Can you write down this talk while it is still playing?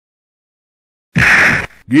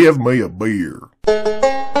Give me a beer.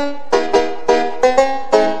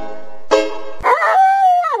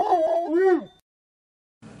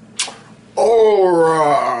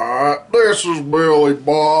 Alright, this is Billy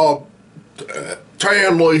Bob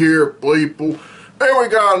Tanley here, people. And we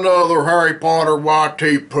got another Harry Potter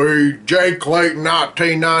YTP, JClayton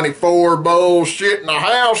 1994 bullshit in the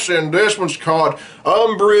house, and this one's called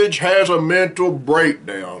Umbridge Has a Mental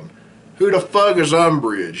Breakdown. Who the fuck is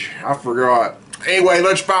Umbridge? I forgot. Anyway,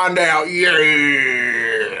 let's find out.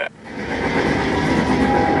 Yeah!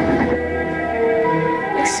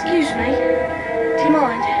 Excuse me. Do you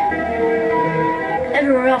mind?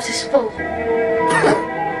 Everywhere else is full.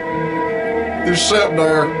 Just sitting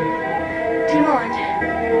there. Do you mind?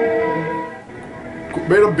 Quit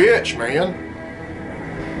being a bitch, man.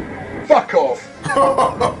 Fuck off.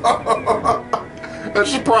 That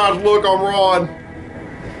surprised look on Ron.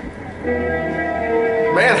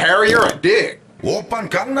 Man, Harry, you're a dick. Open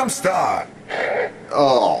Gangnam Style.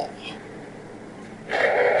 Oh.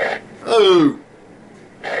 Oh.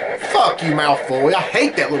 Fuck you, Malfoy. I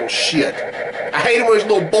hate that little shit. I hate him when he's a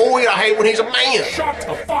little boy, and I hate when he's a man. Shut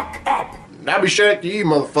the fuck up. I'll be shut to you,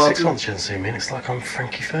 motherfucker. 6 months you haven't seen me, and it's like I'm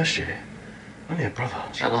Frankie first year. Only a brother.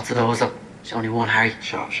 Shut lots of doors up. There's only one Harry.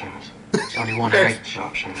 Shut up, Seamus. There's only one Harry. Shut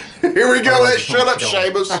up, Seamus. Here we go, let's shut up,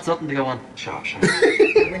 Seamus. That's nothing to go on. Shut up, Seamus.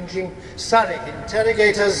 Whinging Surrey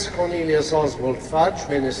interrogators Cornelius Oswald Fudge,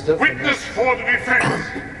 Minister. Witness for the defense.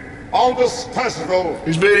 Aldous Percival.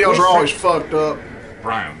 These videos are always fucked up.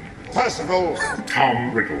 Brown. Percival.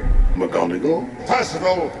 Tom Riddle. McGonagall.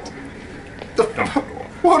 Percival. Dumbledore.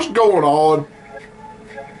 What's going on?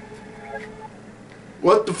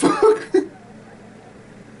 What the fuck?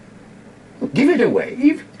 Give it a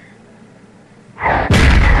wave.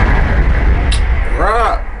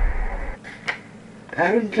 Right.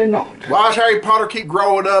 Apparently not. Why does Harry Potter keep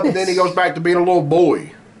growing up and then he goes back to being a little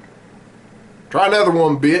boy? Try another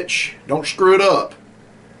one, bitch. Don't screw it up.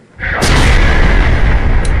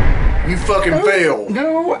 You fucking failed.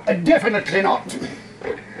 No, definitely not.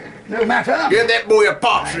 No matter. Give that boy a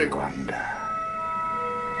popsicle.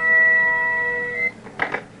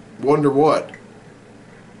 Wonder what?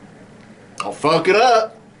 I'll fuck it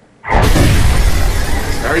up.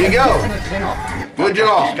 There you go. Definitely not. Good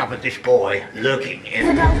job. Discovered this boy lurking in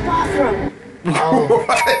The girls' bathroom.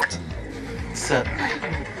 What? Certainly.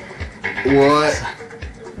 What?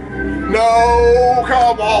 No,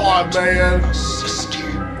 come on, man.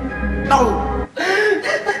 No!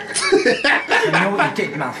 You know what you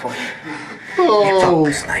did, Malfoy? You Oh,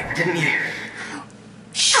 fucked Snape, didn't you?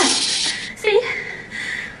 See?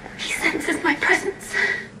 He senses my presence.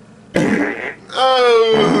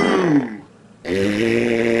 oh.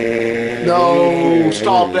 No,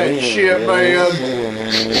 stop that shit, man.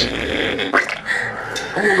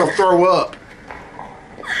 I'm gonna throw up.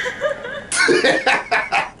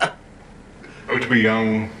 Oh, to be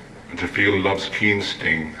young and to feel love's keen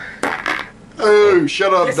sting. Oh,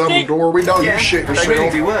 shut up, Dumbledore. We know you shit They really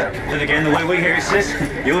yourself. do work. Then again, the way we hear it, sis,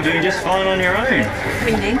 you're doing just fine on your own.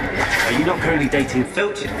 Meaning? Are you not currently dating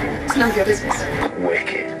Filch? It's none of your business.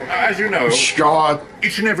 Wicked. As you know, God.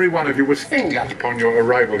 each and every one of you was fingered upon your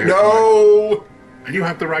arrival here. No. And you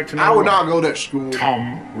have the right to know I would why. not go to that school.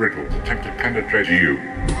 Tom Riddle attempted to penetrate you.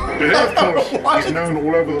 Today, of course, he's known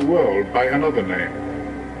all over the world by another name.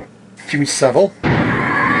 Jimmy Savile.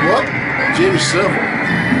 What? Jimmy Savile.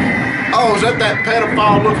 Oh, is that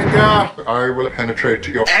pedophile looking guy? I will penetrate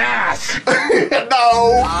your Ass!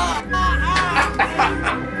 No!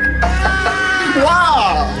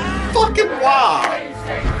 Why? Fucking why?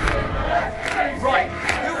 Right.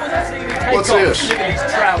 Who was that seeing take What's off? this? Look at his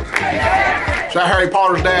trousers. Is that Harry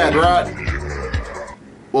Potter's dad, right?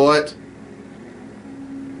 What?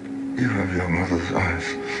 You have your mother's eyes.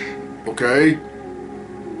 Okay.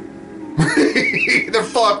 They're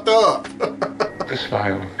fucked up. This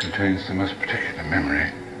file contains the most particular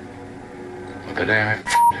memory of the day I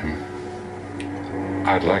f***ed him.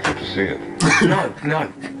 I'd like you to see it.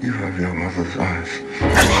 No. You have your mother's eyes.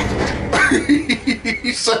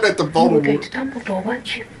 He said at the You were going Voldemort. to Dumbledore,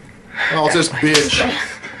 weren't you? Oh, it's this bitch.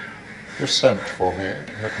 You're sent for me,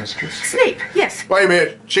 headmistress. Snape, yes. Wait a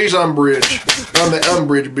minute. She's Umbridge. I'm the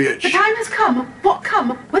Umbridge bitch. The time has come. What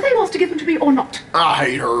come? Were they yours to give them to me or not? I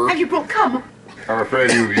hate her. Have you brought come? I'm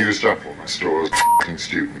afraid you've used up all my stores, f***ing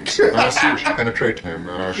students. I see you should penetrate him,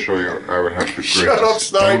 and I assure you I would have the greatest Shut up,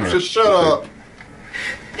 Snape. honor Just shut up.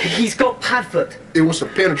 He's got Padfoot. It wants to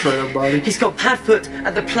penetrate everybody. He's got Padfoot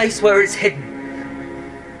at the place where it's hidden.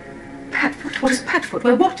 Padfoot? What is Padfoot?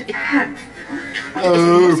 Where what? It had.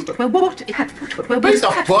 Oh. Where what? It had foot. Where Beat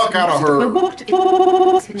the fuck out of her. Where what? It had foot. Where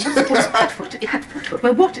what? It had foot.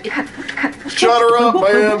 Where what? It had foot. Shut her up,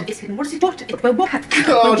 man. It's hidden. What is it? What?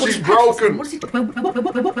 God, she's broken.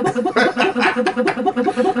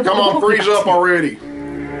 Come on, freeze up already.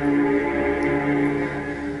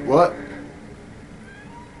 What?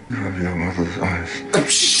 You have your mother's eyes.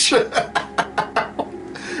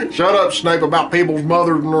 Shut up, Snape, about people's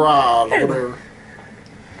mothers and their eyes, whatever.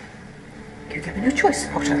 You give me no choice,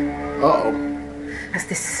 Potter. Uh-oh. As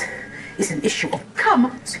this is an issue of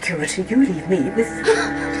security, you leave me with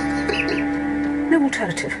no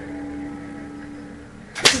alternative.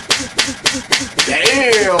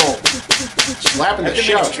 Damn! Slapping the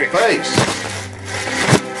shit out of his face.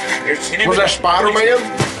 Was that Spider-Man?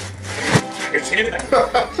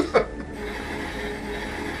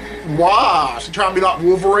 Why? Is he trying to be like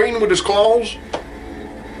Wolverine with his claws?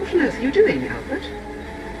 What on earth are you doing, Albert?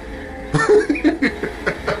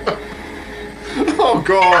 Oh,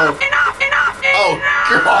 God. Enough! Oh,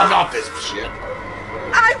 God, not this shit.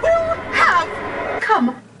 I will have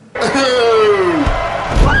come. I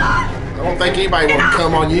don't think anybody will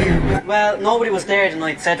come on you. Well, nobody was there the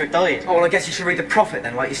night Cedric died. Oh, well, I guess you should read the Prophet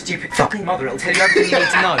then, like your stupid fucking mother. It'll tell you everything you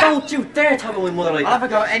need to know. Don't you dare talk about my mother like I'll that. have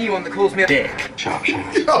a go at anyone that calls me a dick. Shut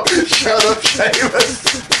up, Seamus.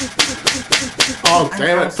 Oh,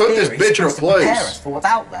 damn it. Put this bitch in her place. For what's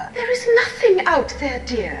out there. There is nothing out there,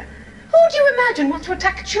 dear. Who do you imagine wants to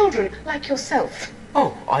attack children like yourself?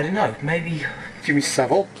 Oh, I don't know. Maybe Jimmy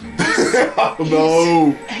Savile. Oh,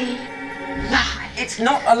 no. A lie. it's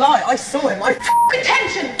not a lie. I saw him.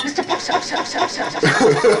 Attention, Mr. Potter.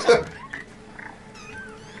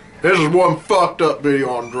 This is one fucked up video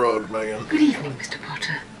on drugs, man. Good evening, Mr.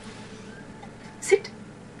 Potter. Sit.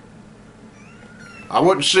 I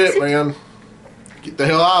wouldn't sit, man. Get the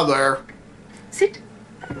hell out of there. Sit.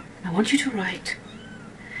 I want you to write.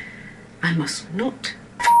 I must not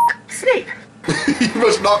Snape. You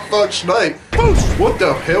must not fuck Snape. What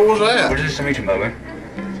the hell was that? What is this a meeting moment?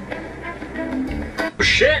 Oh,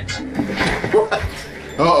 shit!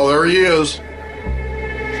 Uh-oh, there he is.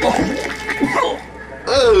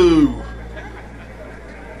 Oh.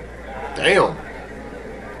 Damn.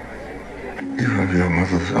 You have your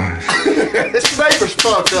mother's eyes. Snape is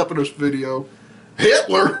fucked up in this video.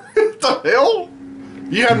 Hitler? What the hell?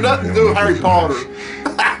 You have nothing to do with Harry Potter.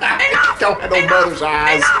 Don't have no mother's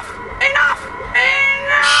eyes. Enough!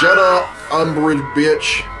 Shut up, Umbridge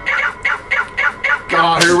bitch.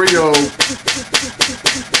 God, here we go.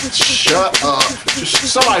 Shut up.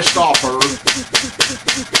 Just somebody stop her.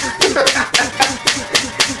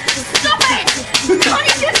 Stop it!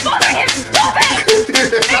 Connie, just bother him! Stop it!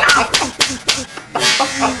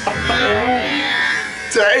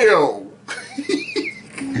 Damn.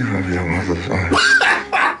 You have your mother's eyes.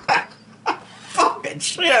 Fucking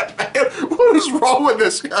shit, man. What is wrong with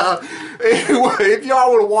this guy? Anyway, if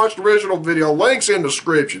y'all want to watch the original video, links in the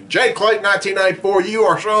description. JClayton 1994, you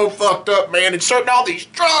are so fucked up, man. Inserting all these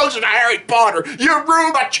drugs into Harry Potter. You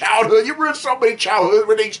ruined my childhood. You ruined so many childhoods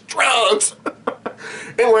with these drugs.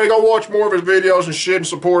 Anyway, go watch more of his videos and shit and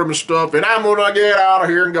support him and stuff. And I'm gonna get out of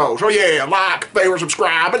here and go. So yeah, like, favorite,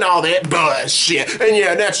 subscribe, and all that bullshit. And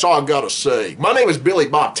yeah, that's all I gotta say. My name is Billy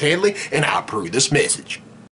Bob Tanley, and I approve this message.